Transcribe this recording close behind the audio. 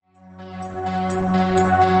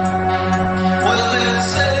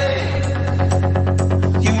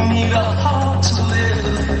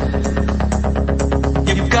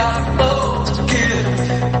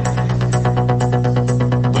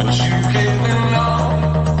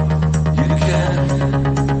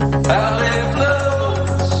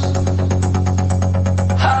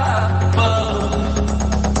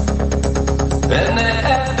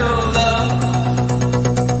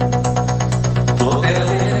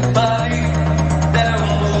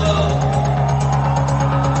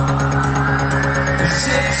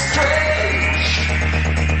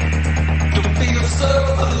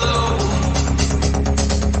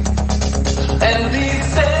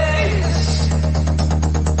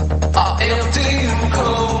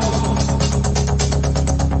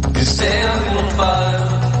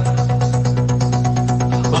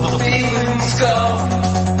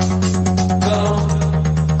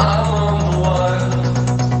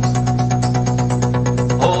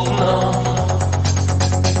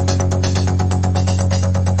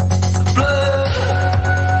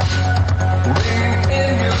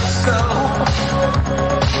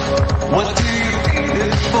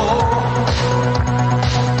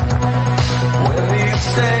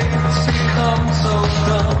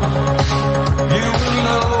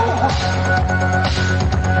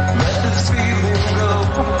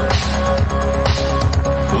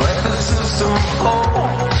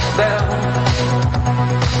down.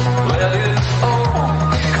 Let it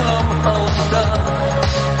all come undone.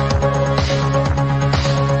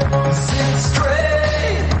 Seems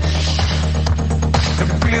strange to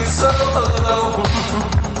feel so alone.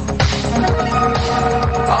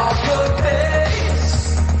 All your days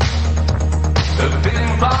have been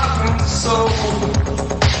bought and sold.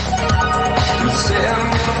 You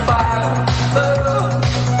stand in a fire, the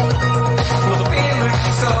feeling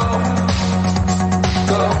so.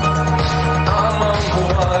 Go among the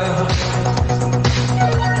wild,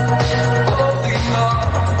 holding on.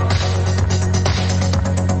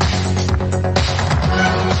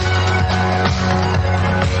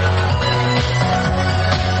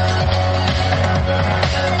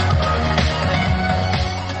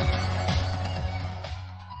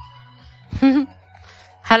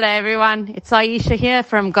 Hello everyone, it's Aisha here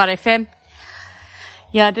from God FM.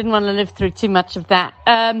 Yeah, I didn't want to live through too much of that.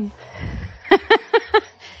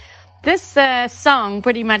 This song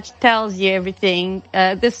pretty much tells you everything.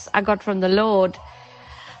 This I got from the Lord.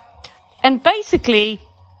 And basically,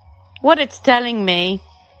 what it's telling me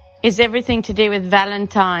is everything to do with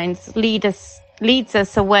Valentine's leads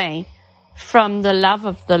us away from the love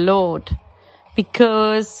of the Lord,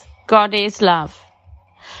 because God is love.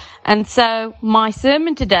 And so my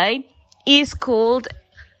sermon today is called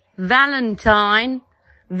Valentine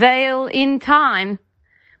Vale in Time,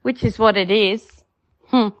 which is what it is.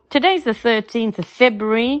 Today's the 13th of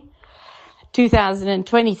February,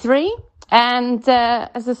 2023. And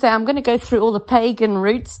as I say, I'm going to go through all the pagan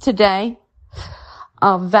roots today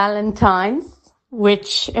of Valentine's,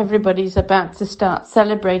 which everybody's about to start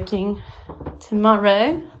celebrating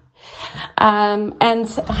tomorrow, and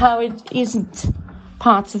how it isn't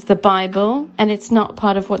parts of the Bible, and it's not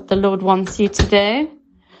part of what the Lord wants you to do.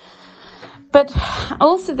 But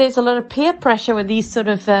also there's a lot of peer pressure with these sort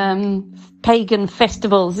of pagan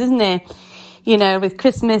festivals, isn't there? You know, with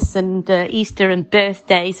Christmas and Easter and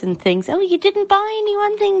birthdays and things. Oh, you didn't buy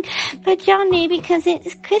anyone thing for Johnny because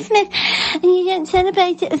it's Christmas and you don't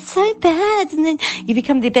celebrate it. It's so bad. And then you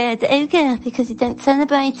become the bad ogre because you don't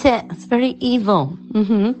celebrate it. It's very evil.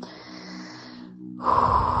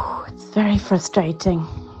 It's very frustrating.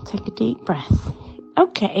 Take a deep breath.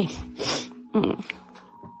 Okay.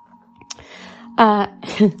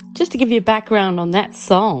 Just to give you a background on that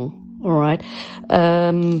song, all right.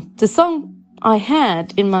 The song I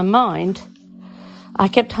had in my mind, I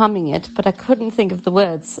kept humming it, but I couldn't think of the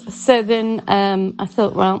words. So then I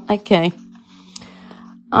thought, well, okay.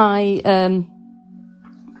 I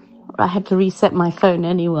had to reset my phone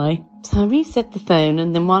anyway. So I reset the phone,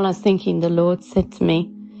 and then while I was thinking, the Lord said to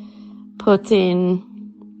me, put in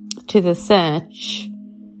to the search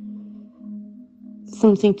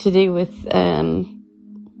something to do with,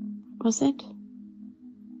 was it?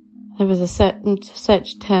 There was a certain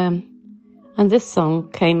search term, and this song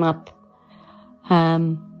came up,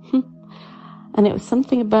 and it was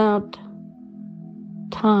something about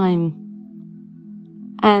time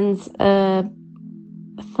and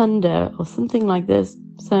thunder or something like this.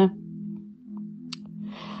 So,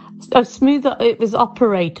 it was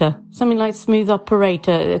operator, something like smooth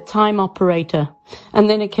operator, a time operator. And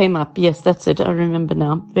then it came up. Yes, that's it. I remember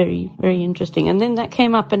now. Very, very interesting. And then that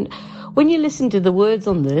came up. And when you listen to the words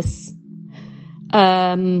on this,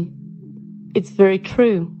 it's very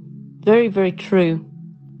true. Very, very true.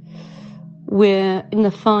 We're in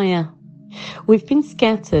the fire. We've been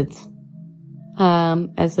scattered,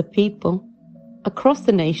 as a people across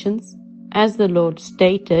the nations, as the Lord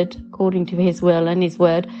stated, according to his will and his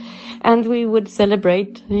word. And we would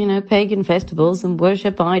celebrate, pagan festivals and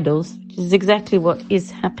worship idols, which is exactly what is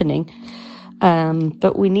happening.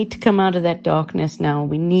 But we need to come out of that darkness now.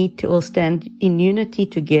 We need to all stand in unity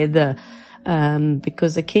together,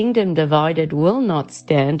 because a kingdom divided will not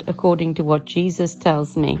stand, according to what Jesus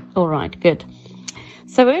tells me. All right, good.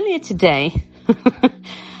 So earlier today,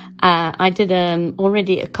 I did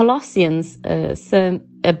already a Colossians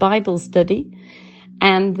a Bible study,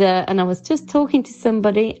 and I was just talking to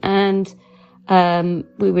somebody, and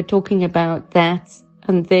we were talking about that,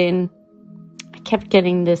 and then I kept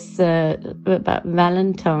getting this about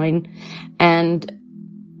Valentine, and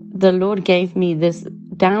the Lord gave me this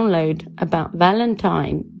download about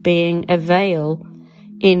Valentine being a veil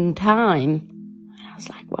in time. And I was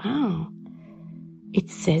like, wow, it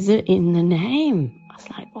says it in the name. I was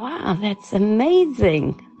like, wow, that's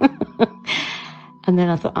amazing. And then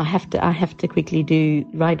I thought, I have to quickly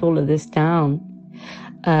write all of this down,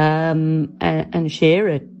 and share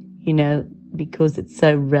it, because it's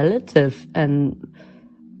so relative and,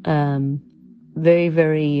 very,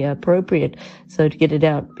 very appropriate. So to get it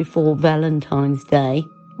out before Valentine's Day.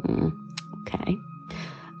 Okay.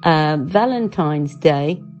 Valentine's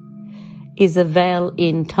Day is a veil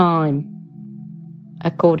in time,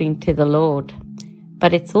 according to the Lord.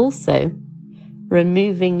 But it's also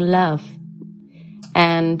removing love.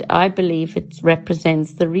 And I believe it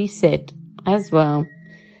represents the reset as well.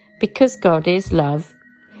 Because God is love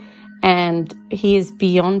and He is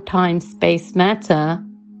beyond time, space, matter,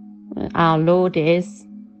 our Lord is,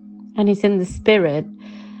 and He's in the Spirit.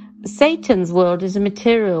 Satan's world is a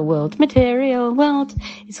material world. Material world,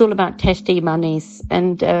 it's all about testimonies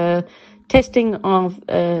and testing of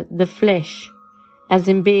the flesh, as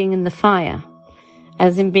in being in the fire,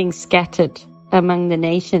 as in being scattered among the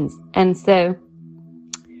nations. And so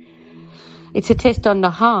it's a test on the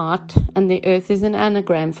heart, and the earth is an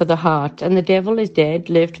anagram for the heart, and the devil is dead,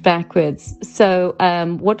 lived backwards. So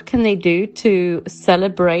what can they do to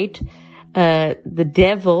celebrate the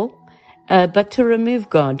devil, but to remove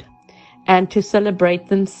God, and to celebrate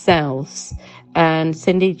themselves and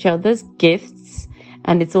send each other's gifts?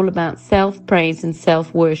 And it's all about self-praise and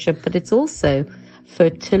self-worship, but it's also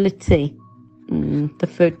fertility, the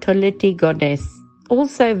fertility goddess.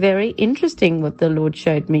 Also very interesting what the Lord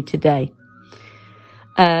showed me today.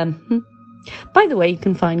 By the way, you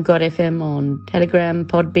can find God FM on Telegram,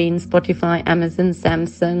 Podbean, Spotify, Amazon,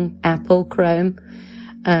 Samsung, Apple, Chrome,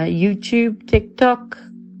 YouTube, TikTok,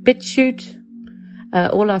 BitChute,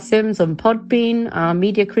 all our sermons on Podbean, our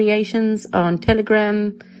media creations on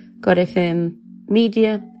Telegram, God FM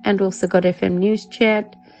Media, and also God FM News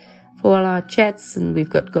Chat for all our chats. And we've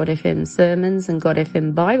got God FM Sermons and God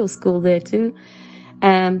FM Bible School there too.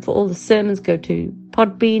 For all the sermons, go to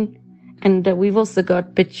Podbean. And we've also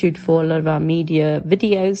got BitChute for a lot of our media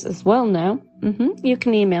videos as well now. You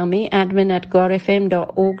can email me,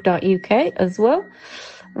 admin@godfm.org.uk as well.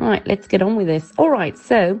 Right, let's get on with this. All right,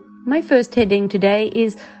 so my first heading today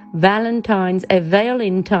is Valentine's, a veil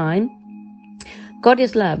in time. God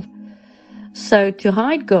is love. So to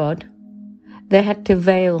hide God, they had to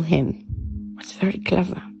veil Him. It's very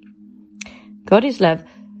clever. God is love.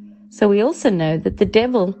 So we also know that the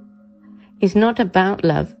devil is not about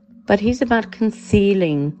love, but he's about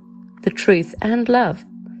concealing the truth and love,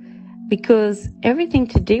 because everything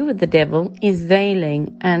to do with the devil is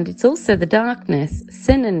veiling, and it's also the darkness,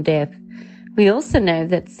 sin and death. We also know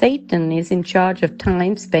that Satan is in charge of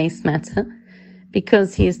time, space, matter,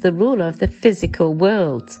 because he is the ruler of the physical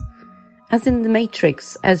world, as in the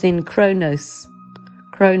Matrix, as in Chronos.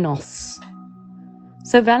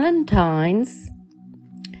 So Valentine's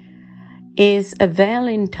is a veil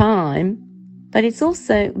in time, but it's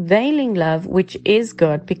also veiling love, which is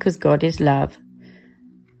God, because God is love.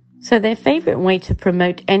 So their favorite way to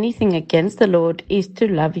promote anything against the Lord is to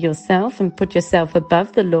love yourself and put yourself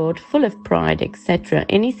above the Lord, full of pride, etc.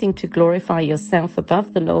 Anything to glorify yourself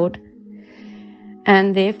above the Lord.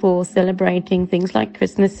 And therefore celebrating things like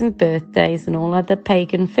Christmas and birthdays and all other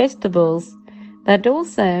pagan festivals. But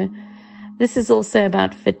also, this is also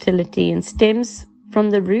about fertility and stems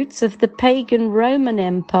from the roots of the pagan Roman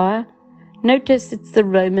Empire. Notice it's the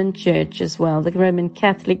Roman Church as well, the Roman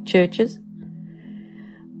Catholic churches.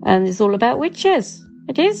 And it's all about witches.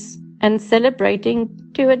 It is. And celebrating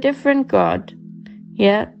to a different God.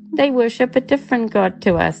 Yeah, they worship a different God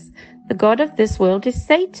to us. The God of this world is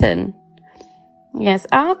Satan. Yes,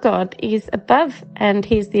 our God is above, and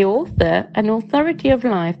He's the author and authority of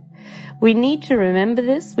life. We need to remember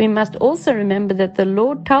this. We must also remember that the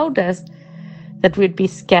Lord told us that we'd be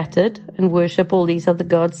scattered and worship all these other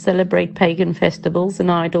gods, celebrate pagan festivals and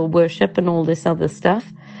idol worship and all this other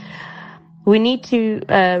stuff. We need to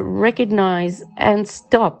recognize and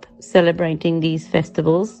stop celebrating these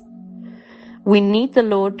festivals. We need the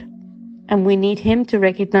Lord, and we need Him to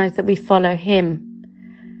recognize that we follow Him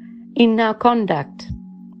in our conduct.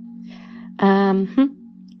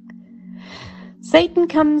 Satan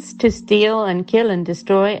comes to steal and kill and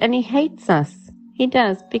destroy, and he hates us. He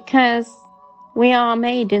does, because we are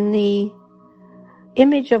made in the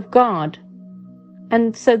image of God.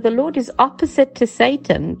 And so the Lord is opposite to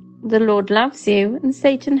Satan. The Lord loves you and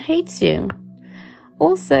Satan hates you.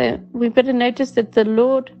 Also, we've got to notice that the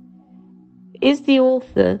Lord is the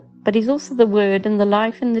author, but He's also the Word and the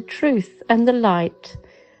life and the truth and the light,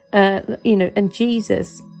 and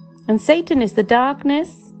Jesus. And Satan is the darkness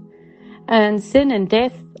and sin and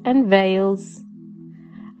death and veils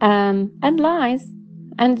and lies.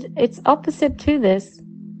 And it's opposite to this,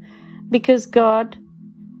 because God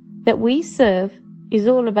that we serve is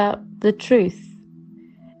all about the truth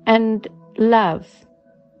and love.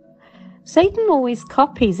 Satan always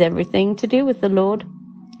copies everything to do with the Lord,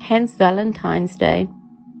 hence Valentine's Day.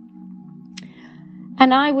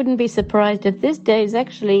 And I wouldn't be surprised if this day is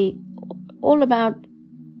actually all about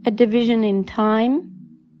a division in time,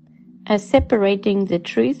 as separating the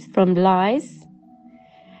truth from lies,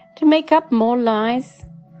 to make up more lies,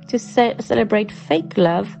 to celebrate fake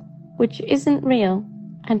love, which isn't real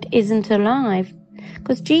and isn't alive,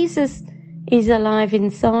 because Jesus is alive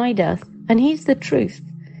inside us, and He's the truth.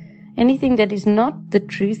 Anything that is not the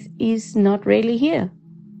truth is not really here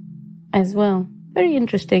as well. Very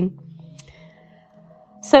interesting.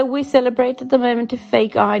 So we celebrate at the moment of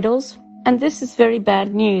fake idols, and this is very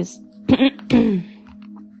bad news.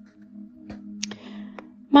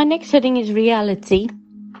 My next heading is reality.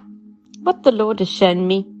 What the Lord has shown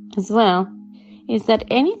me as well is that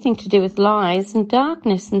anything to do with lies and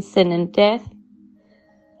darkness and sin and death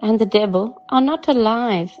and the devil are not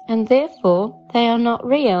alive, and therefore they are not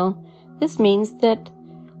real. This means that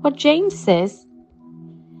what James says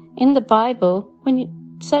in the Bible,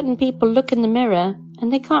 when certain people look in the mirror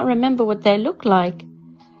and they can't remember what they look like,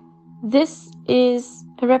 this is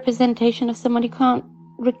a representation of someone who can't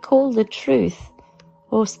recall the truth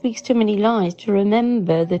or speaks too many lies to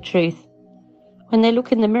remember the truth. When they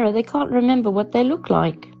look in the mirror, they can't remember what they look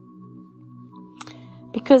like,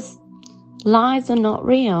 because lies are not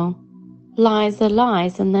real. Lies are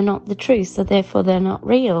lies, and they're not the truth, so therefore they're not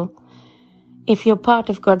real. If you're part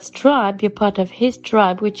of God's tribe, you're part of His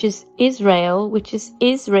tribe, which is Israel, which is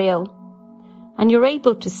Israel. And you're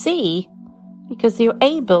able to see, because you're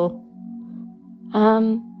able,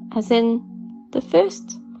 as in the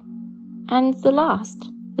first and the last,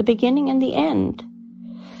 the beginning and the end.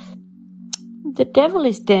 The devil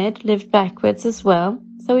is dead, lived backwards as well.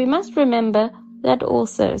 So we must remember that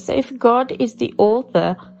also. So if God is the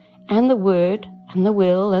author and the word and the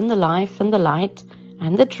will and the life and the light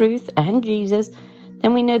and the truth and Jesus,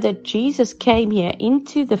 then we know that Jesus came here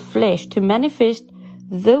into the flesh to manifest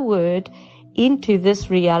the word into this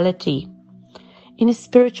reality in a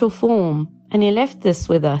spiritual form. And He left this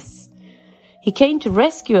with us. He came to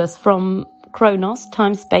rescue us from Chronos,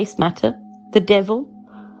 time, space, matter, the devil,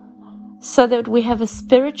 so that we have a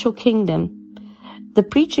spiritual kingdom. The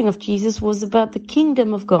preaching of Jesus was about the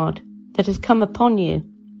kingdom of God that has come upon you.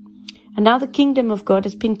 And now the kingdom of God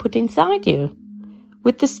has been put inside you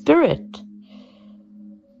with the Spirit,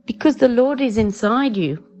 because the Lord is inside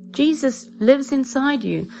you. Jesus lives inside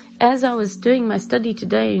you. As I was doing my study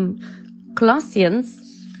today in Colossians,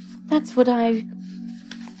 that's what I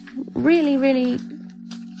really, really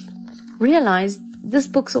realized this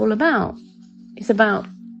book's all about. It's about,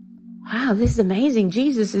 wow, this is amazing.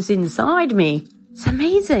 Jesus is inside me. It's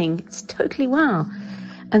amazing. It's totally wow.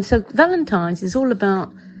 And so Valentine's is all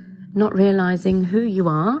about not realizing who you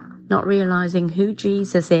are, not realizing who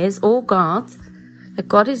Jesus is, or God, that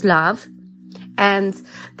God is love, and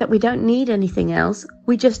that we don't need anything else.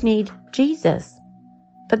 We just need Jesus.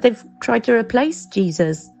 But they've tried to replace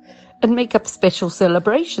Jesus and make up special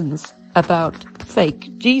celebrations about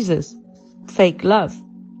fake Jesus, fake love.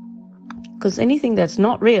 Because anything that's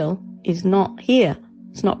not real is not here.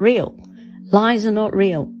 It's not real. Lies are not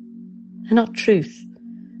real. They're not truth.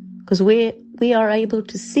 Because we are able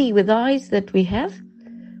to see with eyes that we have.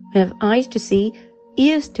 We have eyes to see,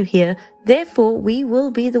 ears to hear. Therefore, we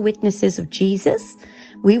will be the witnesses of Jesus.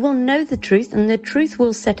 We will know the truth, and the truth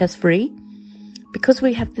will set us free, because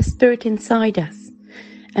we have the Spirit inside us.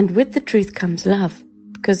 And with the truth comes love.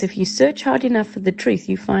 Because if you search hard enough for the truth,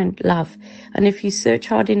 you find love. And if you search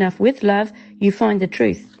hard enough with love, you find the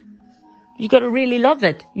truth. You got to really love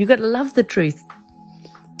it. You got to love the truth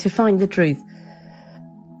to find the truth.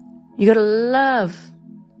 You got to love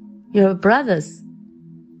your brothers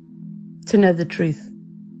to know the truth,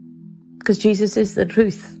 because Jesus is the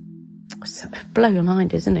truth. So, blow your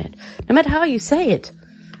mind, isn't it? No matter how you say it.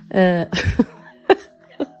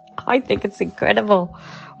 I think it's incredible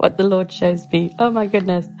what the Lord shows me. Oh my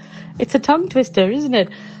goodness. It's a tongue twister, isn't it?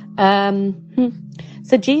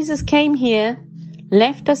 So Jesus came here,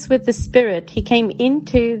 left us with the Spirit. He came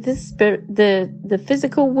into the spirit, the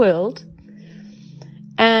physical world,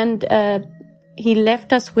 and He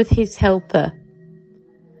left us with His helper.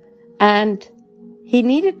 And He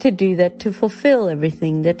needed to do that to fulfill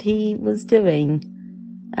everything that He was doing.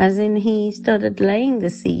 As in, He started laying the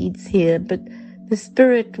seeds here, but the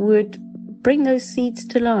Spirit would bring those seeds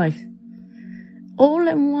to life. All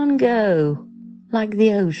in one go, like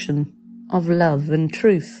the ocean of love and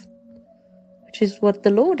truth, which is what the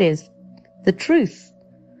Lord is, the truth.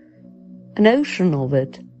 An ocean of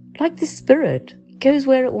it, like the Spirit, goes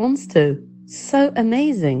where it wants to. So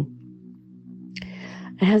amazing.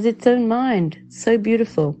 It has its own mind, so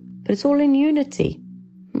beautiful, but it's all in unity.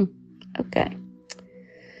 Okay.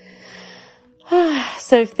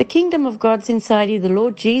 So if the kingdom of God's inside you, the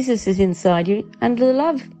Lord Jesus is inside you, and the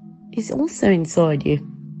love is also inside you.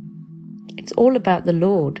 It's all about the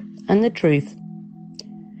Lord. and the truth.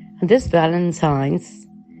 And this Valentine's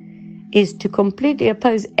is to completely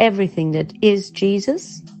oppose everything that is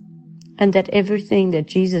Jesus and that everything that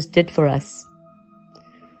Jesus did for us.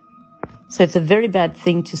 So it's a very bad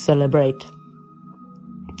thing to celebrate,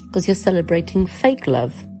 because you're celebrating fake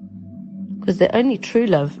love. Because the only true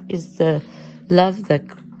love is the love that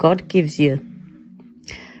God gives you.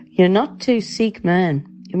 You're not to seek man.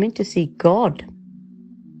 You're meant to seek God.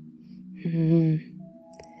 And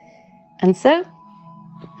so,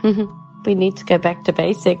 we need to go back to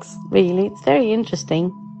basics, really. It's very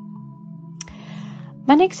interesting.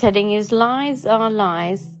 My next heading is lies are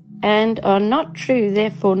lies and are not true,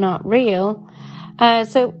 therefore not real.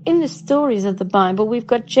 So in the stories of the Bible, we've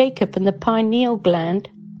got Jacob and the pineal gland.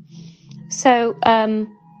 So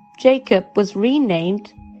Jacob was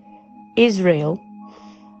renamed Israel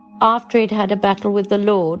after he'd had a battle with the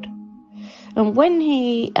Lord. And when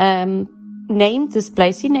he named this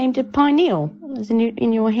place, he named it Pineal, as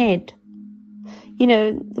in your head. You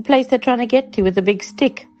know, the place they're trying to get to with the big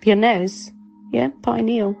stick up your nose. Yeah,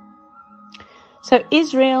 pineal. So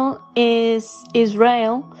Israel is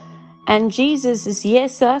Israel, and Jesus is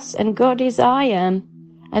yes, us, and God is I am.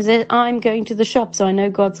 As I'm going to the shop, so I know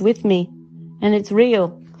God's with me, and it's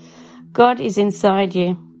real. God is inside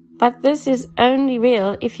you. But this is only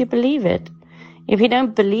real if you believe it. If you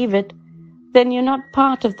don't believe it, then you're not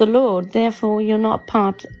part of the Lord. Therefore, you're not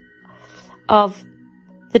part of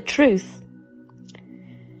the truth.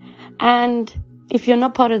 And if you're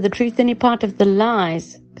not part of the truth, then you're part of the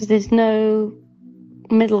lies, because there's no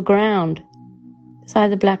middle ground. It's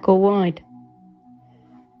either black or white.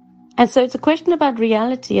 And so it's a question about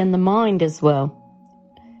reality and the mind as well.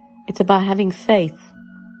 It's about having faith.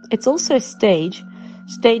 It's also a stage.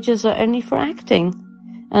 Stages are only for acting.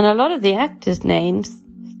 And a lot of the actors' names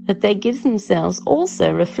that they give themselves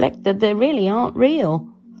also reflect that they really aren't real.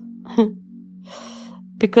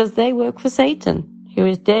 Because they work for Satan, who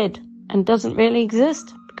is dead and doesn't really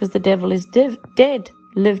exist, because the devil is dead,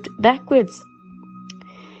 lived backwards.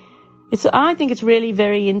 I think it's really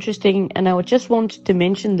very interesting, and I just wanted to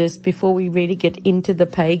mention this before we really get into the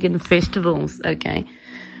pagan festivals, okay?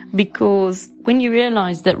 Because when you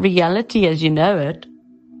realize that reality as you know it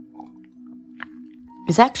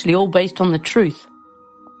is actually all based on the truth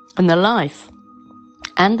and the life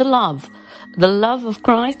and the love of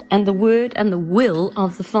Christ and the word and the will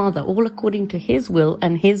of the Father, all according to his will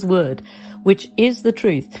and his word, which is the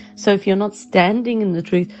truth. So if you're not standing in the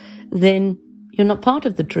truth, then you're not part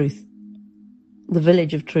of the truth, the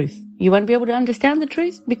village of truth. You won't be able to understand the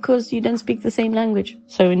truth because you don't speak the same language.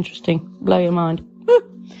 So interesting. Blow your mind.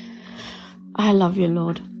 I love you,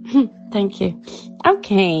 Lord. Thank you.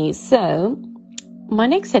 Okay, so my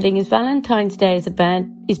next heading is Valentine's Day is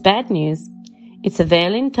bad news. It's a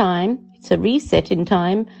veil in time. It's a reset in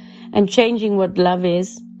time, and changing what love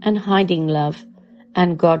is and hiding love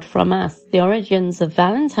and God from us. The origins of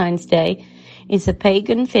Valentine's Day is a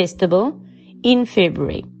pagan festival in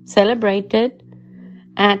February, celebrated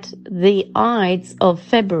at the Ides of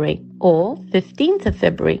February, or 15th of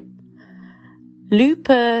February.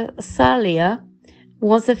 Lupercalia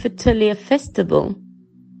was a fertility festival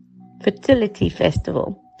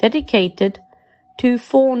dedicated to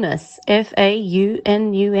Faunus,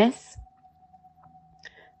 Faunus,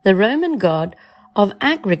 the Roman god of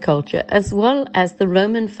agriculture, as well as the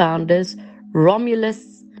Roman founders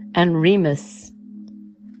Romulus and Remus.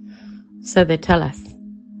 So they tell us.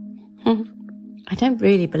 I don't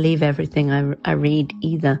really believe everything I read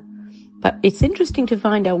either, but it's interesting to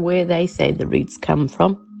find out where they say the roots come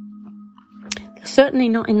from. Certainly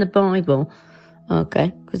not in the Bible,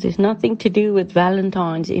 okay, because there's nothing to do with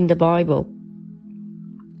Valentine's in the Bible.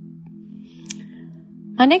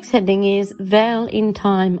 My next heading is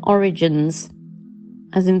Valentine origins,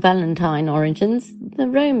 as in Valentine origins. The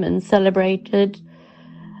Romans celebrated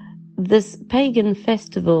this pagan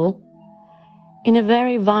festival in a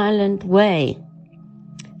very violent way.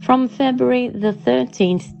 From February the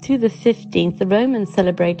 13th to the 15th, the Romans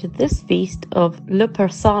celebrated this feast of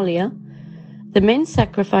Lupercalia. The men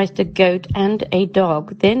sacrificed a goat and a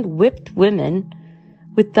dog, then whipped women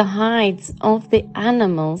with the hides of the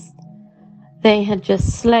animals they had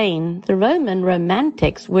just slain. The Roman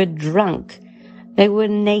romantics were drunk. They were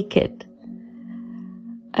naked.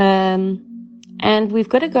 And we've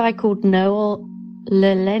got a guy called Noel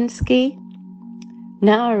Lelensky,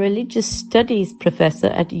 now a religious studies professor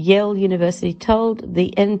at Yale University, told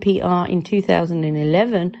the NPR in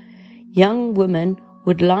 2011 young women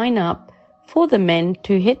would line up for the men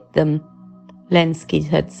to hit them, Lensky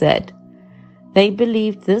had said. They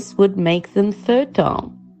believed this would make them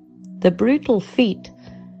fertile. The brutal feat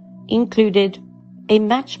included a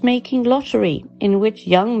matchmaking lottery in which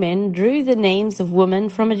young men drew the names of women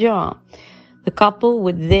from a jar. The couple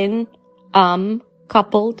would then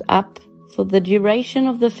coupled up for the duration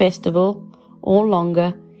of the festival or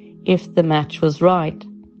longer if the match was right.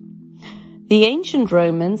 The ancient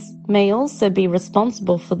Romans may also be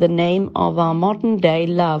responsible for the name of our modern-day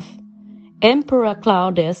love. Emperor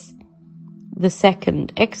Claudius II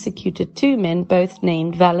executed two men both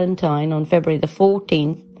named Valentine on February the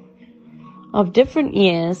 14th of different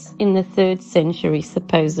years in the 3rd century,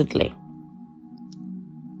 supposedly.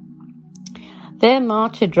 Their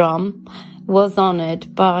martyrdom was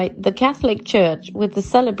honored by the Catholic Church with the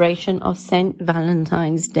celebration of St.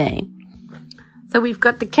 Valentine's Day. So we've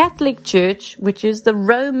got the Catholic Church, which is the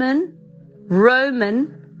Roman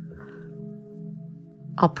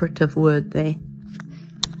operative word there.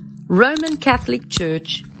 Roman Catholic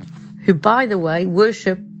Church, who, by the way,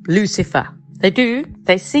 worship Lucifer. They do.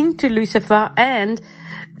 They sing to Lucifer, and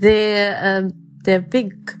their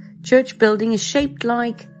big church building is shaped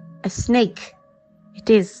like a snake. It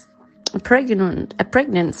is a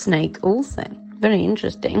pregnant snake also. Very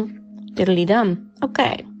interesting. Diddly-dum.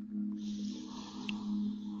 Okay.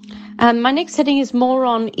 My next heading is more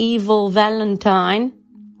on evil Valentine.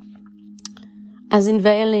 As in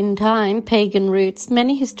Valentine, pagan roots,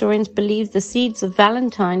 many historians believe the seeds of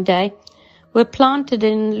Valentine Day were planted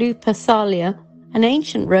in Lupercalia, an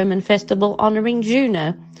ancient Roman festival honoring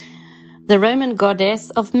Juno, the Roman goddess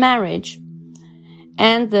of marriage,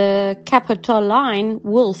 and the Capitoline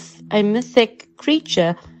wolf, a mythic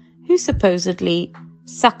creature who supposedly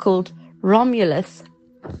suckled Romulus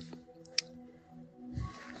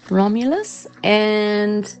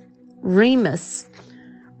and Remus,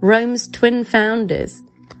 Rome's twin founders,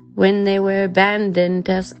 when they were abandoned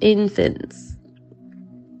as infants.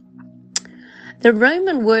 The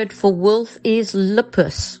Roman word for wolf is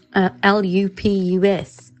lupus,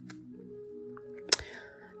 L-U-P-U-S.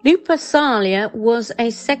 Lupercalia was a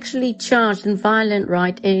sexually charged and violent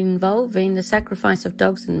rite involving the sacrifice of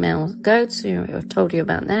dogs and male goats. I've told you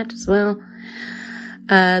about that as well.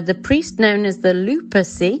 The priest known as the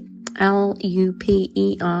Luperci, L-U-P-E-R-C-I,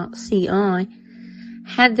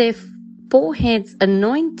 had their foreheads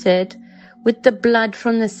anointed with the blood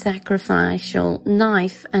from the sacrificial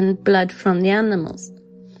knife and blood from the animals,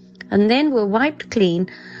 and then were wiped clean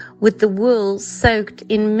with the wool soaked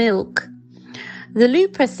in milk. The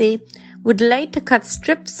Luperci would later cut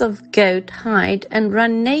strips of goat hide and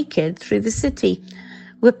run naked through the city,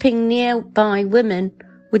 whipping nearby women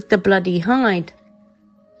with the bloody hide.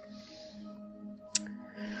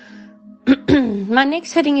 My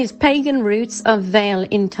next heading is pagan roots of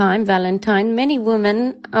Valentine. Many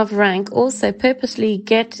women of rank also purposely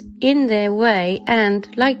get in their way and,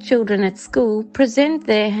 like children at school, present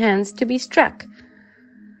their hands to be struck.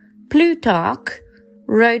 Plutarch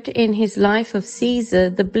wrote in his Life of Caesar,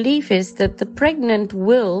 the belief is that the pregnant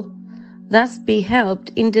will thus be helped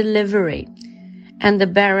in delivery, and the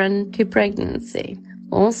barren to pregnancy.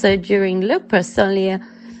 Also, during Lupercalia,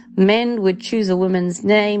 men would choose a woman's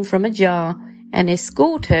name from a jar and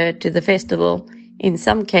escort her to the festival. In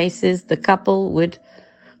some cases, the couple would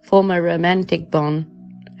form a romantic bond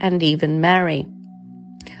and even marry.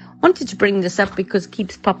 I wanted to bring this up because it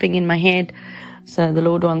keeps popping in my head, so the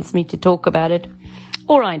Lord wants me to talk about it.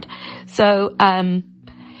 All right, so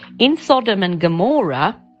in Sodom and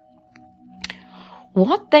Gomorrah,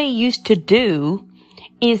 what they used to do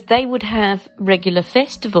is they would have regular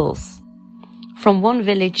festivals from one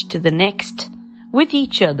village to the next with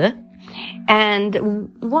each other. And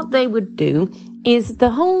what they would do is the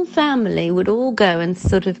whole family would all go and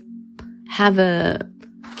sort of have a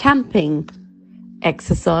camping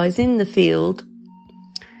exercise in the field.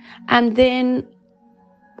 And then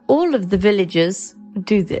all of the villagers would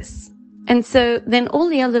do this. And so then all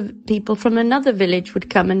the other people from another village would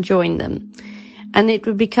come and join them. And it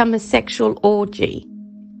would become a sexual orgy.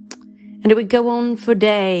 And it would go on for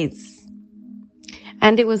days.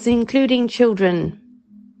 And it was including children.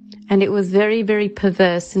 And it was very, very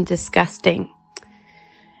perverse and disgusting.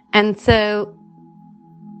 And so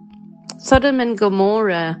Sodom and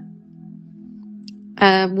Gomorrah,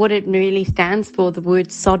 what it really stands for, the word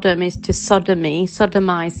Sodom is to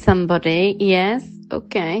sodomize somebody. Yes,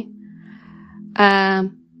 okay.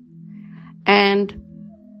 And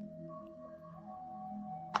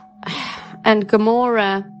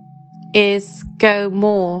Gomorrah is go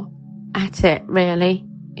more at it, really,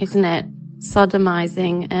 isn't it?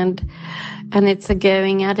 Sodomizing, and it's a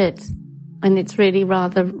going at it, and it's really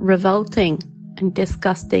rather revolting and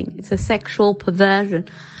disgusting. It's a sexual perversion.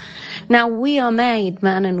 Now, we are made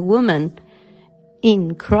man and woman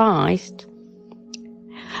in Christ,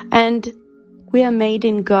 and We are made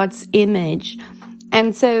in God's image.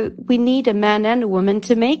 And so we need a man and a woman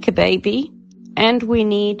to make a baby, and we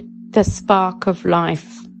need the spark of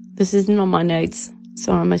life. This isn't on my notes,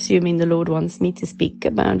 so I'm assuming the Lord wants me to speak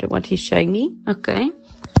about what He's showing me. Okay.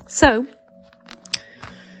 So,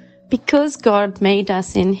 because God made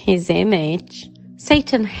us in His image,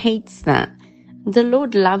 Satan hates that. The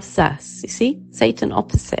Lord loves us. You see? Satan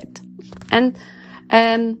opposite. And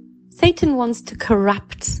Satan wants to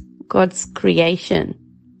corrupt God's creation,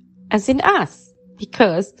 as in us,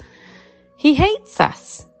 because he hates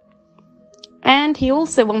us. And he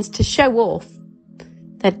also wants to show off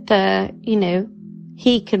that,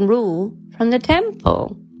 he can rule from the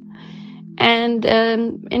temple and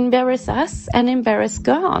embarrass us and embarrass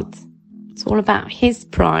God. It's all about his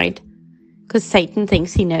pride, because Satan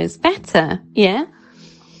thinks he knows better, yeah?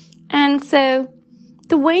 And so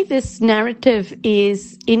the way this narrative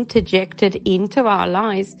is interjected into our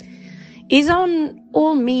lives is on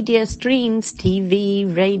all media streams, TV,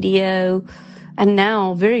 radio, and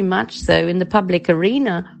now very much so in the public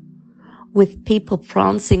arena, with people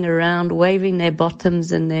prancing around, waving their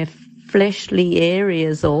bottoms and their fleshly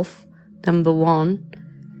areas off, number one.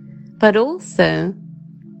 But also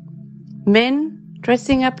men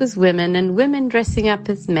dressing up as women and women dressing up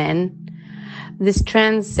as men, this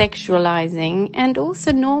transsexualizing and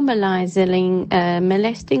also normalizing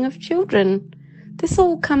molesting of children. This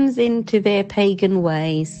all comes into their pagan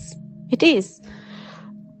ways. It is.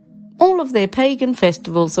 All of their pagan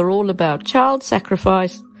festivals are all about child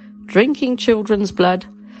sacrifice, drinking children's blood,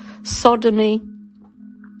 sodomy,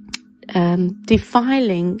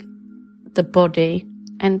 defiling the body.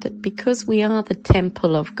 And because we are the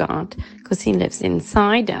temple of God, because he lives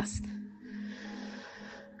inside us,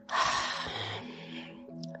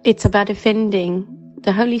 it's about offending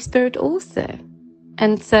the Holy Spirit also.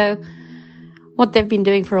 And so what they've been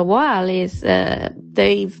doing for a while is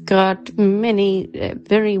they've got many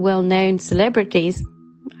very well-known celebrities.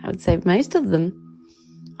 I would say most of them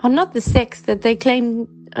are not the sex that they claim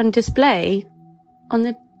on display on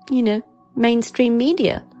the, mainstream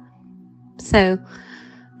media. So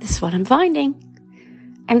this is what I'm finding.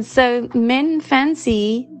 And so men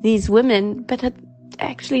fancy these women, but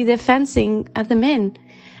actually they're fancying other men.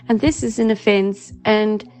 And this is an offense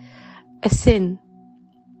and a sin.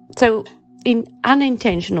 So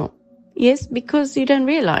unintentional. Yes, because you don't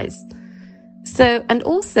realize. So, and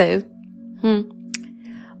also,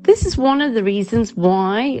 this is one of the reasons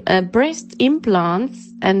why breast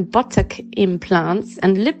implants and buttock implants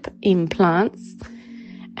and lip implants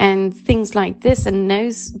and things like this and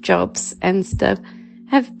nose jobs and stuff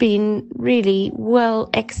have been really well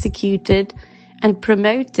executed and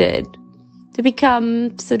promoted to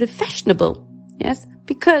become sort of fashionable. Yes,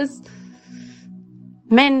 because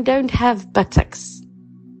men don't have buttocks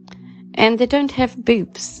and they don't have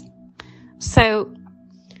boobs. So,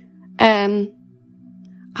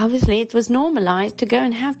 obviously it was normalized to go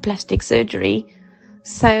and have plastic surgery.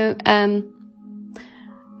 So,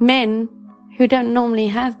 men who don't normally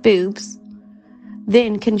have boobs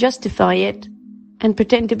then can justify it and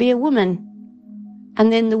pretend to be a woman.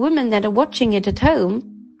 And then the women that are watching it at home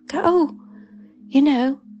go, oh,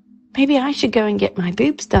 maybe I should go and get my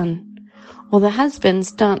boobs done. Or the husband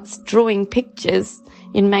starts drawing pictures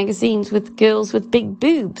in magazines with girls with big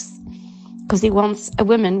boobs because he wants a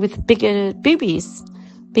woman with bigger boobies,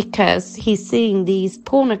 because he's seeing these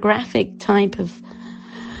pornographic type of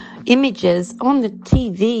images on the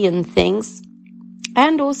TV and things,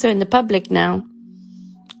 and also in the public now,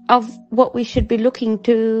 of what we should be looking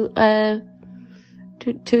to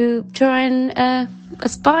try and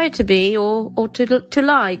aspire to be or to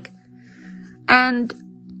like. And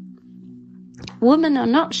women are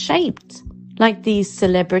not shaped like these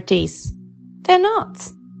celebrities. They're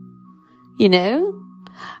not,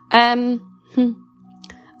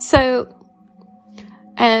 So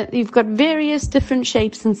you've got various different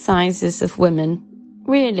shapes and sizes of women,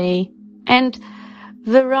 really, and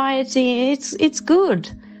variety. It's good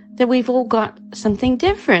that we've all got something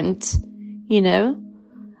different,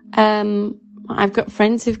 I've got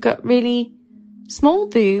friends who've got really small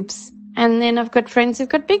boobs, and then I've got friends who've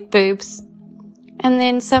got big boobs. And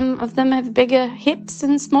then some of them have bigger hips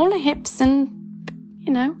and smaller hips, and,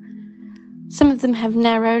 some of them have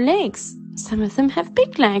narrow legs. Some of them have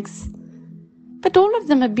big legs. But all of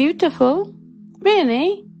them are beautiful,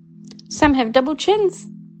 really. Some have double chins.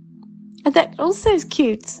 And that also is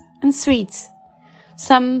cute and sweet.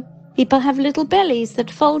 Some people have little bellies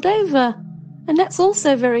that fold over, and that's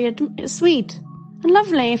also very sweet and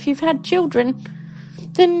lovely. If you've had children,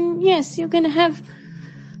 then yes, you're going to have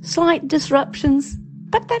slight disruptions,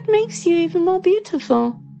 but that makes you even more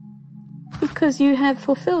beautiful. because you have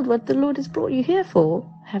fulfilled what the Lord has brought you here for.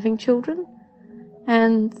 Having children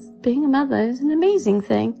and being a mother is an amazing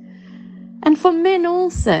thing. And for men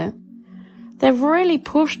also, they've really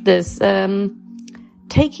pushed this,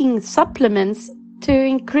 taking supplements to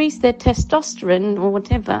increase their testosterone or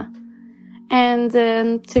whatever, and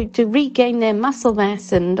to regain their muscle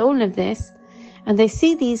mass and all of this. And they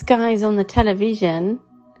see these guys on the television,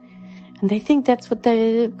 and they think that's what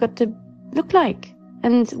they've got to look like.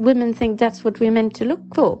 And women think that's what we're meant to look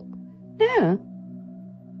for.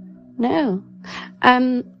 No.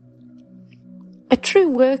 A true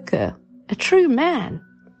worker, a true man,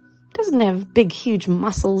 doesn't have big, huge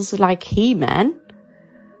muscles like He-Man.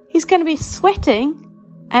 He's going to be sweating,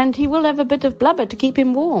 and he will have a bit of blubber to keep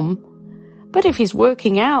him warm. But if he's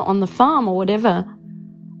working out on the farm or whatever,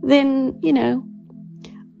 then,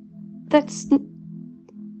 that's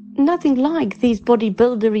nothing like these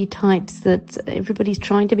bodybuildery types that everybody's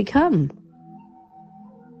trying to become.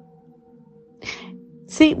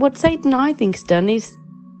 See, what Satan, I think, has done is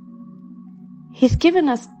he's given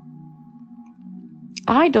us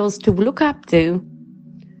idols to look up to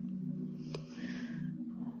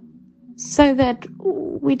so that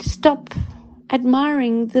we'd stop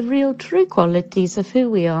admiring the real true qualities of who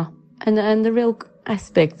we are and the real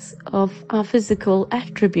aspects of our physical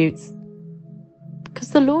attributes.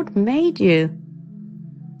 Because the Lord made you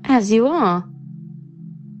as you are.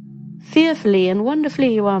 Fearfully and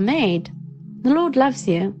wonderfully you are made. The Lord loves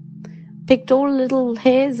you. Picked all the little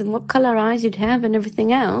hairs and what color eyes you'd have and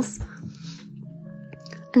everything else.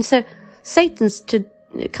 And so Satan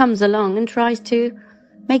comes along and tries to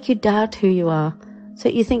make you doubt who you are. So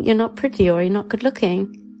you think you're not pretty or you're not good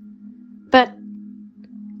looking. But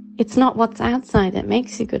it's not what's outside that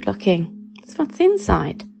makes you good looking. It's what's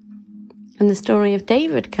inside. And the story of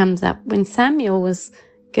David comes up when Samuel was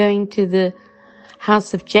going to the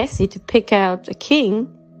house of Jesse to pick out a king,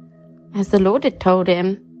 as the Lord had told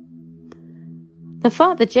him. The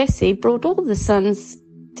father Jesse brought all the sons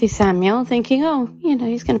to Samuel thinking,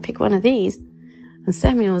 he's going to pick one of these. And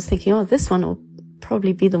Samuel was thinking, this one will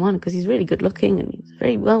probably be the one because he's really good looking and he's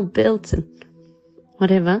very well built and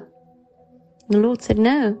whatever. The Lord said,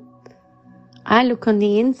 no, I look on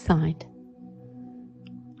the inside.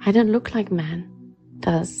 I don't look like man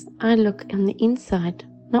does. I look on the inside,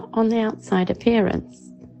 not on the outside appearance.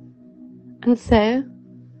 And so,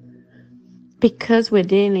 because we're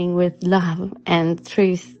dealing with love and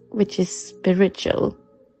truth, which is spiritual,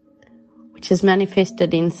 which is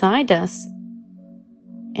manifested inside us,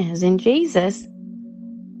 as in Jesus,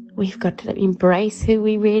 we've got to embrace who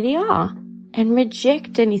we really are and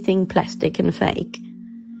reject anything plastic and fake.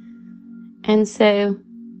 And so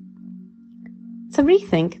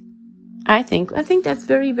rethink. I think that's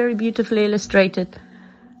very, very beautifully illustrated.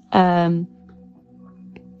 Everything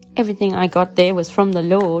I got there was from the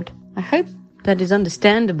Lord. I hope that is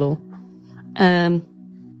understandable.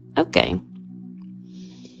 Okay.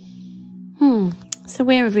 So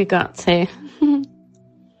where have we got to?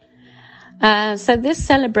 So this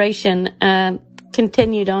celebration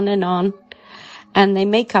continued on, and they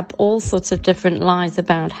make up all sorts of different lies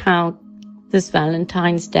about how this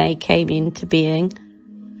Valentine's Day came into being.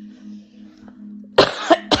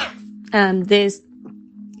 There's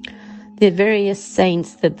the various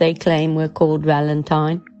saints that they claim were called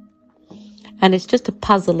Valentine. And it's just a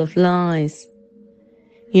puzzle of lies.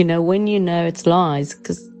 When it's lies,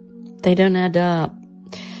 because they don't add up.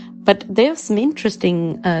 But there are some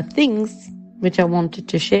interesting things which I wanted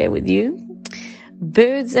to share with you.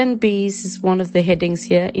 Birds and bees is one of the headings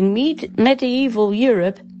here. In medieval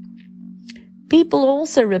Europe, people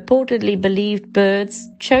also reportedly believed birds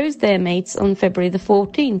chose their mates on February the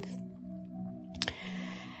 14th.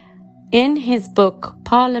 In his book,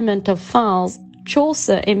 Parliament of Fowls,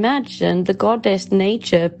 Chaucer imagined the goddess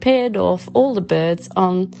Nature paired off all the birds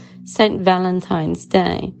on St. Valentine's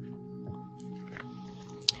Day.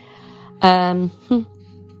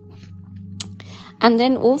 And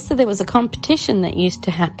then also there was a competition that used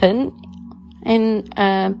to happen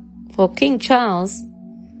for King Charles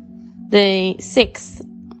the Sixth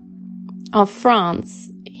of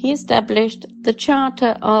France. He established the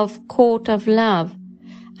Charter of Court of Love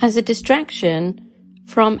as a distraction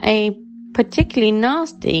from a particularly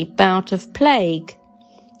nasty bout of plague.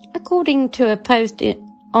 According to a post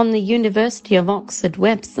on the University of Oxford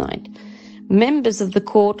website, members of the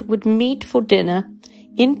court would meet for dinner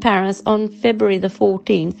in Paris on February the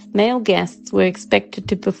 14th. Male guests were expected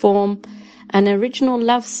to perform an original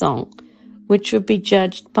love song, which would be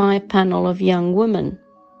judged by a panel of young women.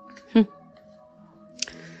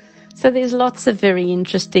 So there's lots of very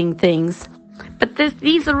interesting things But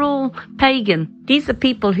these are all pagan. These are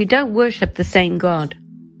people who don't worship the same God.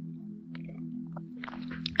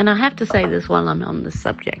 And I have to say this while I'm on this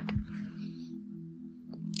subject.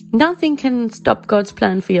 Nothing can stop God's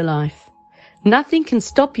plan for your life. Nothing can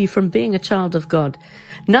stop you from being a child of God.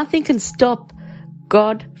 Nothing can stop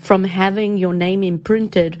God from having your name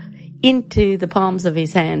imprinted into the palms of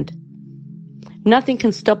his hand. Nothing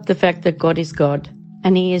can stop the fact that God is God,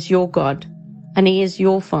 and he is your God, and he is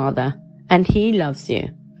your Father, and he loves you.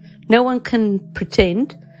 No one can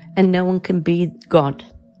pretend, and no one can be God,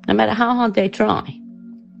 no matter how hard they try.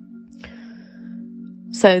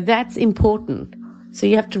 So that's important. So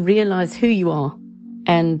you have to realize who you are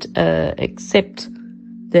and accept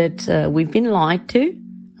that we've been lied to,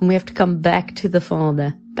 and we have to come back to the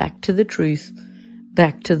Father, back to the truth,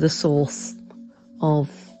 back to the source of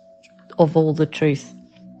all the truth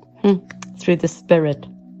through the Spirit.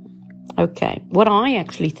 Okay, what I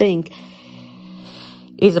actually think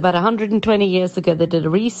is about 120 years ago they did a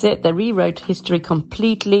reset. They rewrote history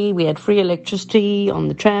completely. We had free electricity on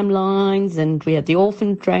the tram lines, and we had the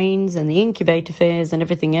orphan trains and the incubator fairs and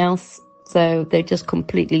everything else. So they just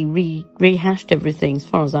completely rehashed everything as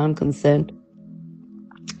far as I'm concerned.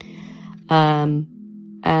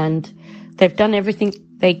 And they've done everything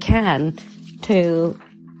they can to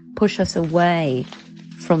push us away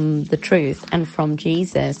from the truth and from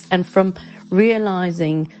Jesus and from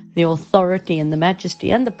realizing the authority and the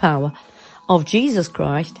majesty and the power of Jesus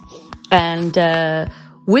Christ. And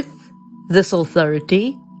with this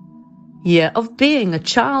authority, of being a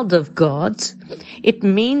child of God, it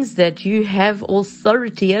means that you have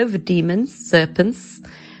authority over demons, serpents,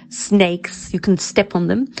 snakes. You can step on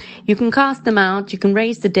them. You can cast them out. You can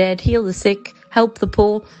raise the dead, heal the sick, help the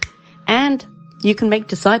poor, and you can make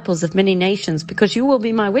disciples of many nations, because you will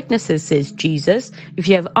be my witnesses, says Jesus. If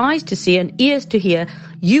you have eyes to see and ears to hear,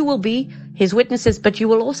 you will be his witnesses, but you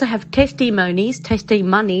will also have testimonies, test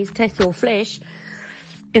your flesh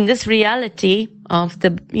in this reality of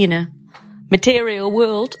the, material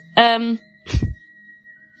world, to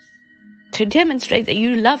demonstrate that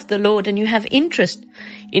you love the Lord and you have interest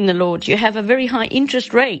in the Lord. You have a very high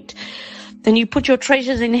interest rate. Then you put your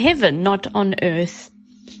treasures in heaven, not on earth.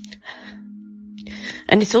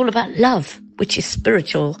 And it's all about love, which is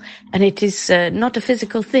spiritual, and it is not a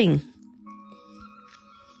physical thing.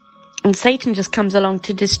 And Satan just comes along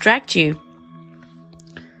to distract you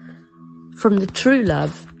from the true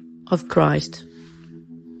love of Christ.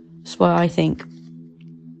 That's what I think.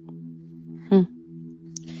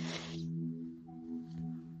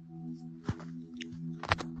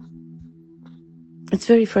 It's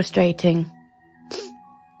very frustrating,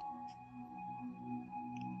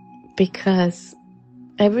 because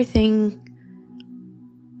everything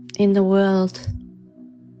in the world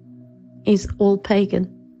is all pagan.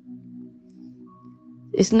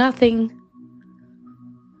 There's nothing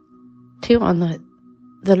to honor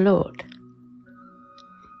the Lord.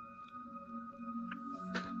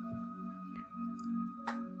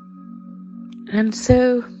 And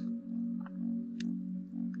so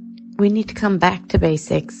we need to come back to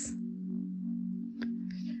basics.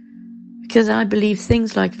 Because I believe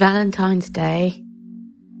things like Valentine's Day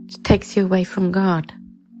takes you away from God.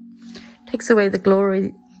 Takes away the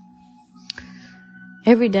glory.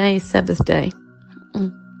 Every day is Sabbath day.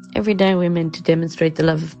 Every day we're meant to demonstrate the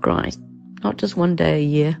love of Christ. Not just one day a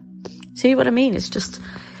year. See what I mean? It's just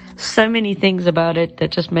so many things about it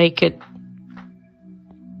that just make it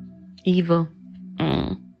evil.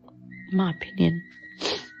 In my opinion.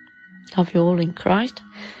 Love you all in Christ.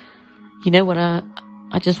 You know what I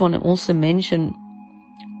just want to also mention,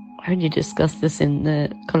 I heard you discuss this in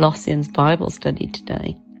the Colossians Bible study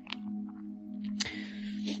today.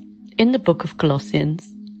 In the book of Colossians,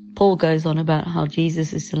 Paul goes on about how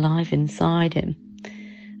Jesus is alive inside him.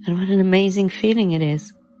 And what an amazing feeling it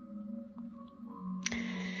is.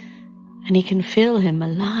 And he can feel him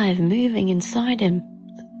alive, moving inside him.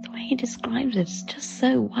 The way he describes it is just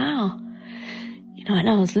so wow. And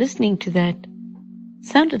I was listening to that. It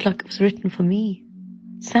sounded like it was written for me.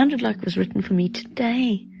 It sounded like it was written for me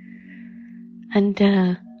today. And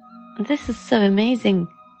this is so amazing.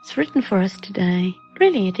 It's written for us today.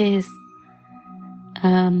 Really, it is.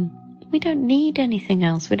 We don't need anything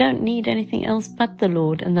else. We don't need anything else but the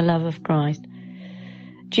Lord and the love of Christ.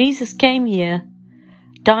 Jesus came here,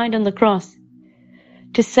 died on the cross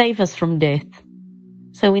to save us from death.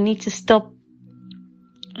 So we need to stop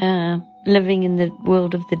living in the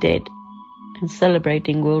world of the dead and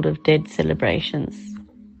celebrating World of Dead celebrations.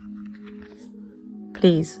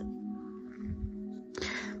 Please.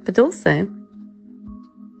 But also,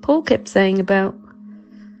 Paul kept saying about,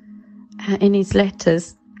 in his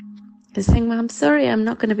letters, They're saying, well, I'm sorry, I'm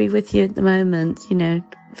not going to be with you at the moment,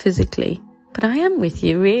 physically. But I am with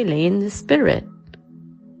you, really, in the spirit.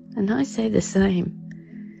 And I say the same.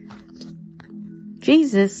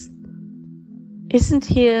 Jesus isn't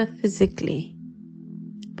here physically,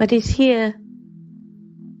 but he's here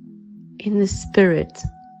in the spirit.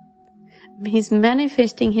 He's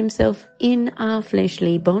manifesting himself in our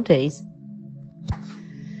fleshly bodies.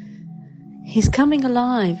 He's coming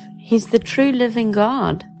alive. He's the true living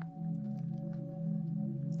God.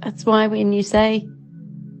 That's why when you say,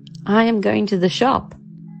 I am going to the shop,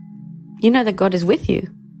 you know that God is with you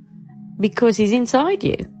because he's inside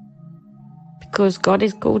you. Because God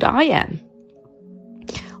is called I Am.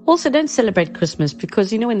 Also, don't celebrate Christmas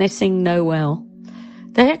because, when they sing Noel,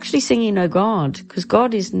 they're actually singing O God, because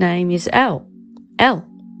God's name is El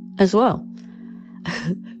as well.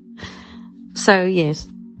 So, yes,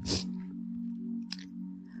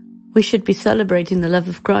 we should be celebrating the love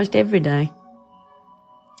of Christ every day.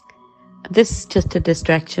 This is just a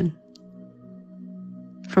distraction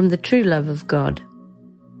from the true love of God.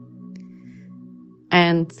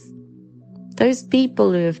 And those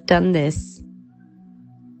people who have done this,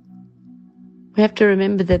 we have to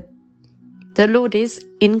remember that the Lord is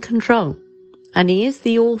in control, and he is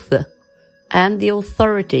the author and the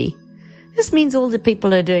authority. This means all the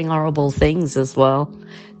people are doing horrible things as well.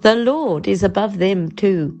 The Lord is above them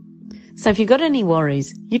too. So if you've got any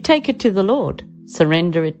worries, you take it to the Lord.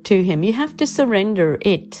 Surrender it to him. You have to surrender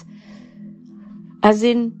it. As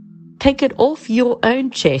in, take it off your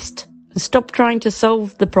own chest and stop trying to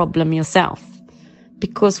solve the problem yourself,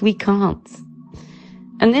 because we can't.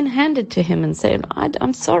 And then hand it to him and say,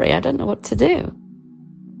 I'm sorry, I don't know what to do.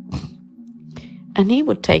 And he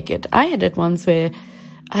would take it. I had it once where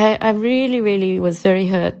I really, really was very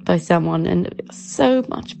hurt by someone, and so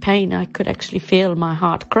much pain I could actually feel my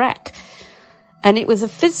heart crack. And it was a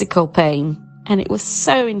physical pain, and it was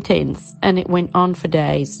so intense, and it went on for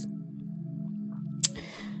days.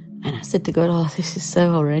 And I said to God, this is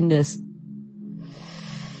so horrendous.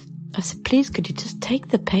 I said, please, could you just take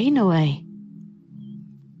the pain away?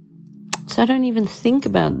 So I don't even think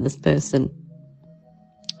about this person.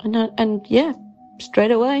 And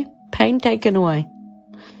straight away, pain taken away.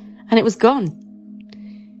 And it was gone.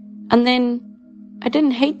 And then I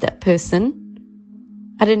didn't hate that person.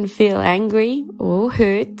 I didn't feel angry or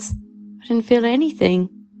hurt. I didn't feel anything.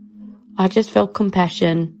 I just felt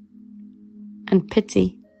compassion and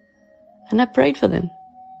pity. And I prayed for them.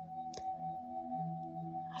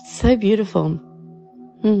 It's so beautiful.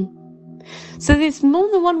 So there's more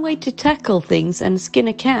than one way to tackle things and skin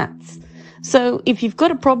a cat. So if you've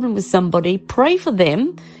got a problem with somebody, pray for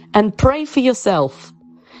them and pray for yourself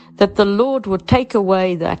that the Lord will take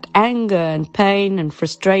away that anger and pain and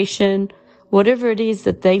frustration, whatever it is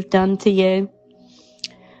that they've done to you,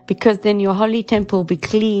 because then your holy temple will be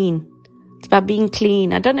clean. It's about being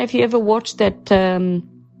clean. I don't know if you ever watched that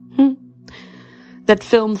that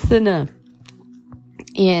film Thinner.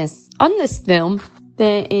 Yes. On this film,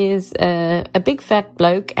 there is a big fat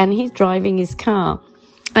bloke, and he's driving his car.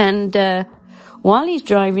 And while he's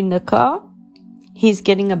driving the car, he's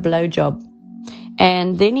getting a blowjob.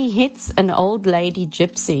 And then he hits an old lady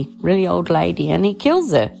gypsy, really old lady, and he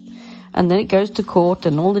kills her. And then it goes to court,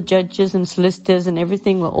 and all the judges and solicitors and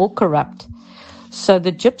everything were all corrupt. So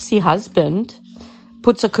the gypsy husband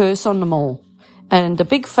puts a curse on them all. And the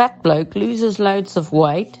big fat bloke loses loads of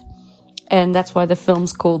weight, and that's why the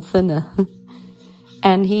film's called Thinner.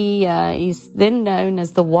 And he is then known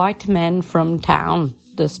as the white man from town,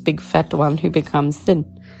 this big fat one who becomes thin.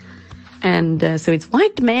 And so it's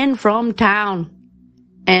white man from town.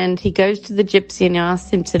 And he goes to the gypsy and he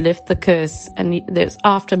asks him to lift the curse. And there's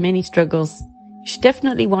after many struggles. You should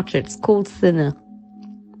definitely watch it. It's called Thinner.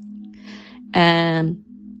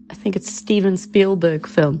 I think it's a Steven Spielberg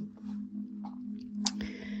film.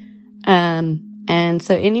 And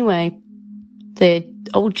so anyway, the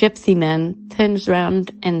old gypsy man turns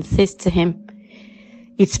around and says to him,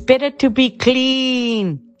 "It's better to be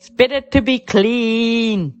clean. It's better to be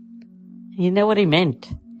clean." You know what he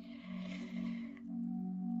meant?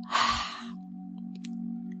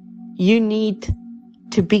 You need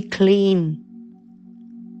to be clean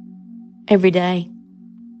every day.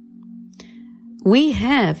 We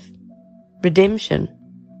have redemption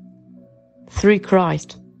through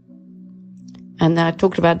Christ. And I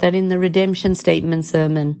talked about that in the redemption statement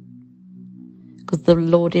sermon. Because the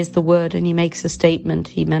Lord is the Word and He makes a statement.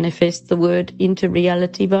 He manifests the Word into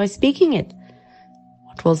reality by speaking it.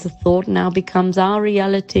 What was the thought now becomes our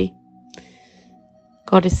reality.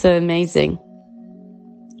 God is so amazing.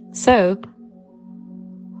 So,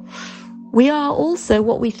 we are also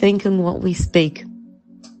what we think and what we speak.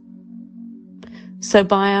 So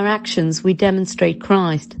by our actions, we demonstrate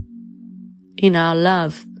Christ in our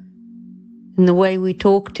love, in the way we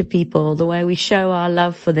talk to people, the way we show our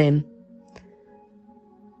love for them.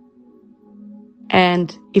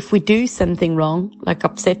 And if we do something wrong, like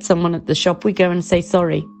upset someone at the shop, we go and say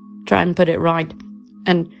sorry, try and put it right.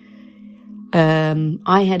 And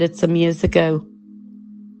I had it some years ago,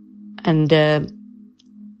 and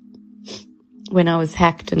when I was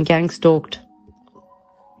hacked and gang stalked,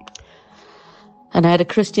 and I had a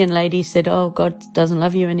Christian lady said, "Oh, God doesn't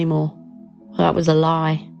love you anymore." Well, that was a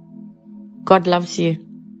lie. God loves you.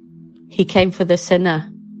 He came for the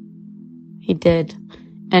sinner. He did.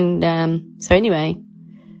 And so anyway,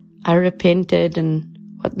 I repented, and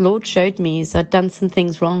what the Lord showed me is I'd done some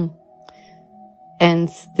things wrong. And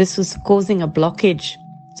this was causing a blockage.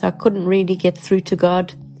 So I couldn't really get through to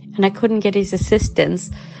God, and I couldn't get his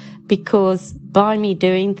assistance, because by me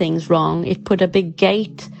doing things wrong, it put a big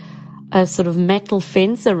gate, a sort of metal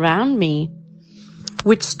fence around me,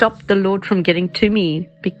 which stopped the Lord from getting to me,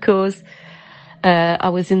 because I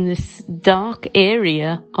was in this dark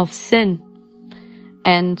area of sin,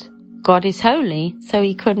 and God is holy, so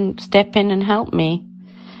he couldn't step in and help me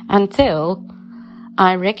until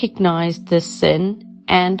I recognized this sin,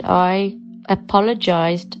 and I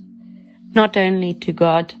apologized not only to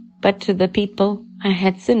God, but to the people I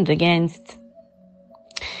had sinned against.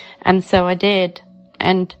 And so I did,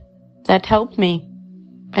 and that helped me.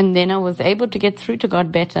 And then I was able to get through to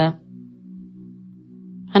God better.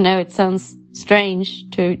 I know it sounds strange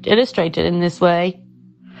to illustrate it in this way,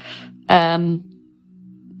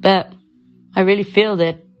 but I really feel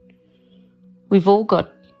that we've all got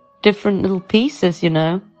different little pieces,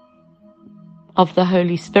 of the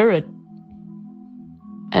Holy Spirit.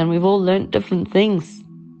 And we've all learnt different things.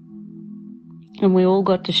 And we all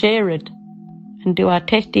got to share it and do our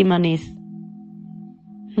testimonies.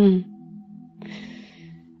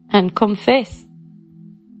 And confess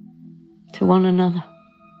to one another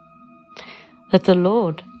that the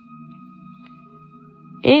Lord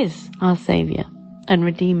is our Saviour and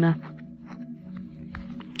Redeemer.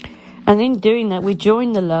 And in doing that, we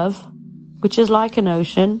join the love, which is like an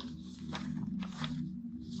ocean,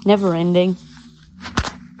 never ending.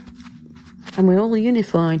 And we're all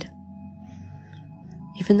unified,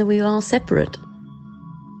 even though we are separate.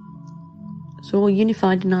 So we're all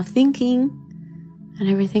unified in our thinking and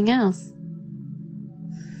everything else.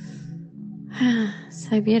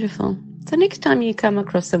 So beautiful. So next time you come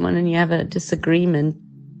across someone and you have a disagreement,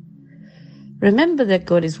 remember that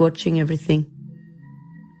God is watching everything.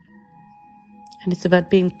 And it's about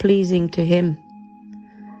being pleasing to him.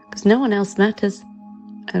 Because no one else matters,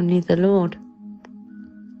 only the Lord.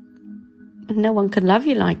 And no one can love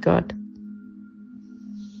you like God.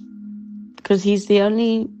 Because he's the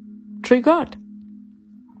only true God.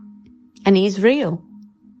 And he's real.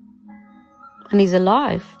 And he's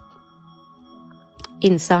alive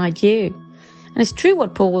inside you. And it's true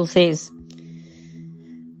what Paul says.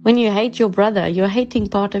 When you hate your brother, you're hating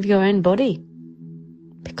part of your own body.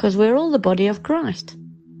 Because we're all the body of Christ.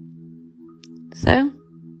 So,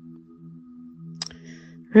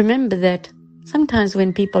 remember that sometimes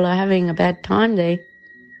when people are having a bad time, they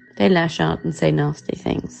lash out and say nasty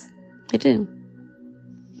things. They do.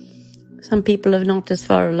 Some people are not as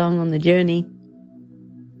far along on the journey.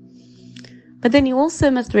 But then you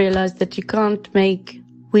also must realize that you can't make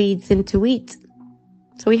weeds into wheat.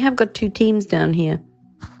 So we have got two teams down here.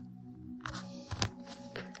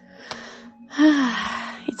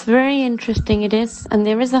 It's very interesting, it is. And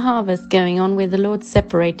there is a harvest going on where the Lord's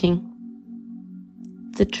separating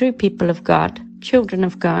the true people of God, children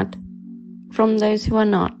of God, from those who are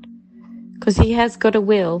not. Because he has got a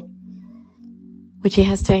will which he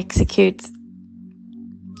has to execute.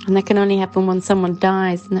 And that can only happen when someone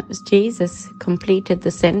dies. And that was Jesus who completed the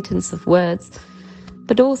sentence of words,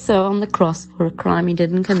 but also on the cross for a crime he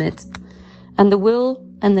didn't commit. And the will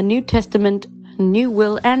and the New Testament, new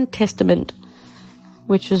will and testament,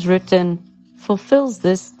 which was written, fulfills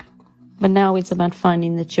this. But now it's about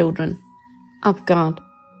finding the children of God,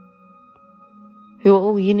 who are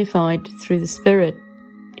all unified through the Spirit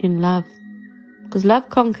in love. Because love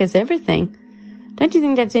conquers everything. Don't you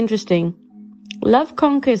think that's interesting? Love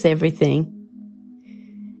conquers everything.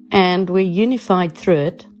 And we're unified through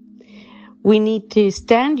it. We need to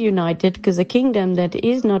stand united, because a kingdom that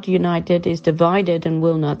is not united is divided and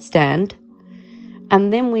will not stand.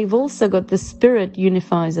 And then we've also got the Spirit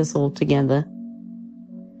unifies us all together.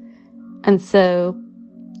 And so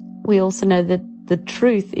we also know that the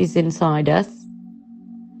truth is inside us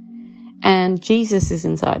and Jesus is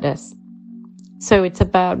inside us. So it's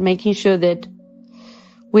about making sure that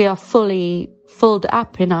we are fully filled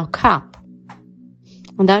up in our cup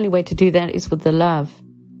And the only way to do that is with the love.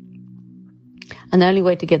 And the only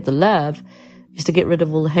way to get the love is to get rid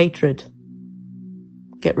of all the hatred.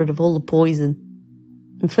 Get rid of all the poison.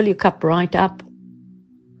 And fill your cup right up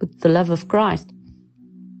with the love of Christ.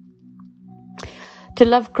 To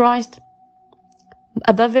love Christ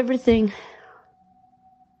above everything,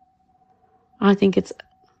 I think it's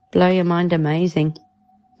blow your mind amazing.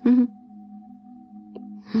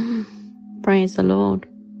 Praise the Lord.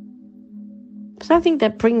 So I think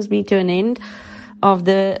that brings me to an end of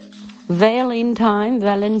the Valentine's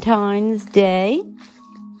Day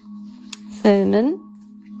sermon.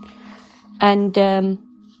 And I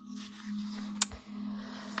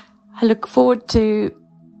look forward to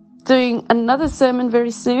doing another sermon very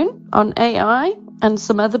soon on AI and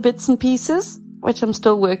some other bits and pieces, which I'm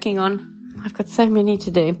still working on. I've got so many to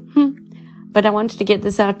do. But I wanted to get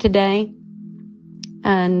this out today.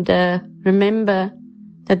 And remember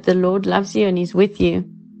that the Lord loves you and He's with you.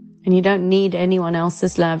 And you don't need anyone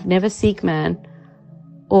else's love. Never seek man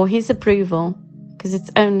or his approval, because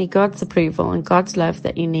it's only God's approval and God's love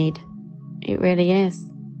that you need. It really is.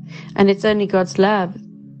 And it's only God's love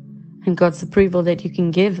and God's approval that you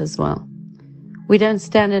can give as well. We don't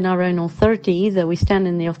stand in our own authority either. We stand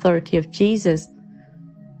in the authority of Jesus,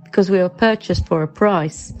 because we were purchased for a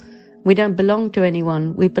price. We don't belong to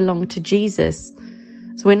anyone. We belong to Jesus.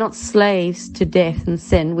 So we're not slaves to death and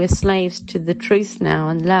sin. We're slaves to the truth now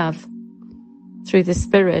and love through the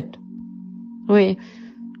Spirit. We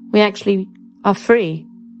actually are free,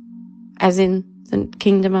 as in the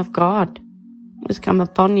kingdom of God has come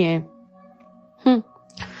upon you.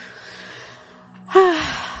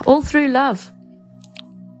 All through love.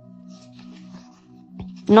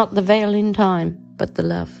 Not the Valentine, but the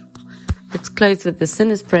love. Let's close with the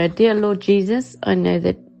sinner's prayer. Dear Lord Jesus, I know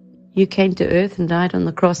that you came to earth and died on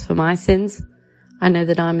the cross for my sins. I know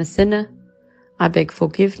that I'm a sinner. I beg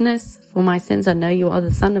forgiveness for my sins. I know you are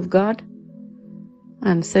the Son of God.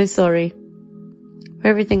 I'm so sorry for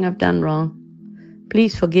everything I've done wrong.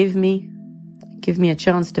 Please forgive me. Give me a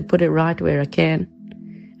chance to put it right where I can,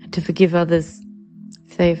 and to forgive others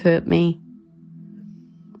if they've hurt me.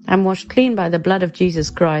 I'm washed clean by the blood of Jesus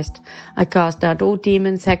Christ. I cast out all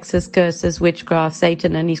demons, hexes, curses, witchcraft,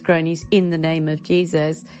 Satan and his cronies in the name of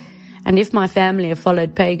Jesus. And if my family have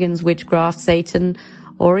followed pagans, witchcraft, Satan,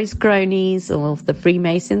 or his cronies, or the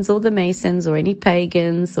Freemasons, or the Masons, or any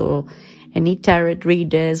pagans, or any tarot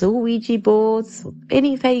readers, or Ouija boards, or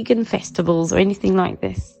any pagan festivals, or anything like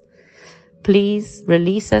this, please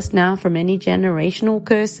release us now from any generational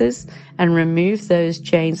curses and remove those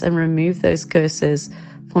chains and remove those curses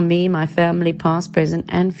for me, my family, past, present,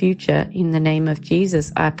 and future. In the name of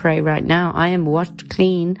Jesus, I pray right now. I am washed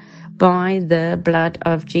clean by the blood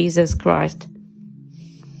of Jesus Christ.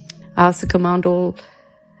 I also command all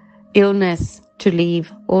illness to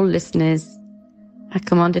leave all listeners. I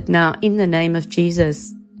command it now in the name of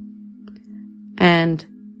Jesus. And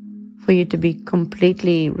for you to be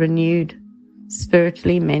completely renewed,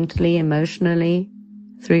 spiritually, mentally, emotionally,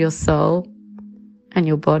 through your soul and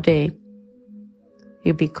your body.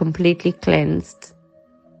 You'll be completely cleansed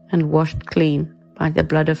and washed clean by the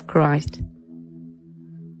blood of Christ.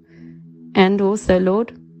 And also,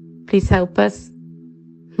 Lord, please help us.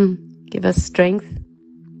 Give us strength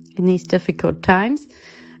in these difficult times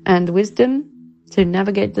and wisdom to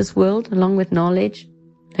navigate this world along with knowledge.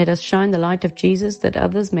 Let us shine the light of Jesus, that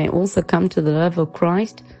others may also come to the love of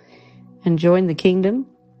Christ and join the kingdom.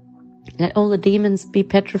 Let all the demons be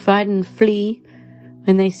petrified and flee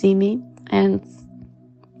when they see me. And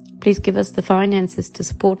please give us the finances to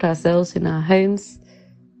support ourselves in our homes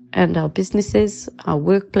and our businesses, our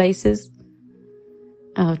workplaces,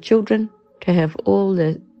 our children, to have all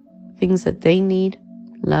the things that they need,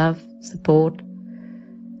 love, support,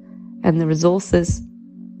 and the resources,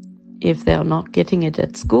 if they are not getting it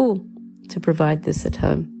at school, to provide this at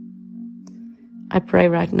home. I pray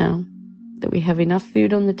right now that we have enough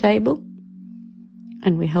food on the table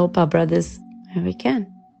and we help our brothers how we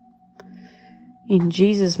can. In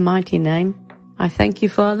Jesus' mighty name, I thank you,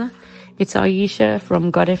 Father. It's Aisha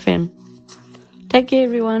from God FM. Take care,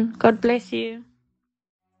 everyone. God bless you.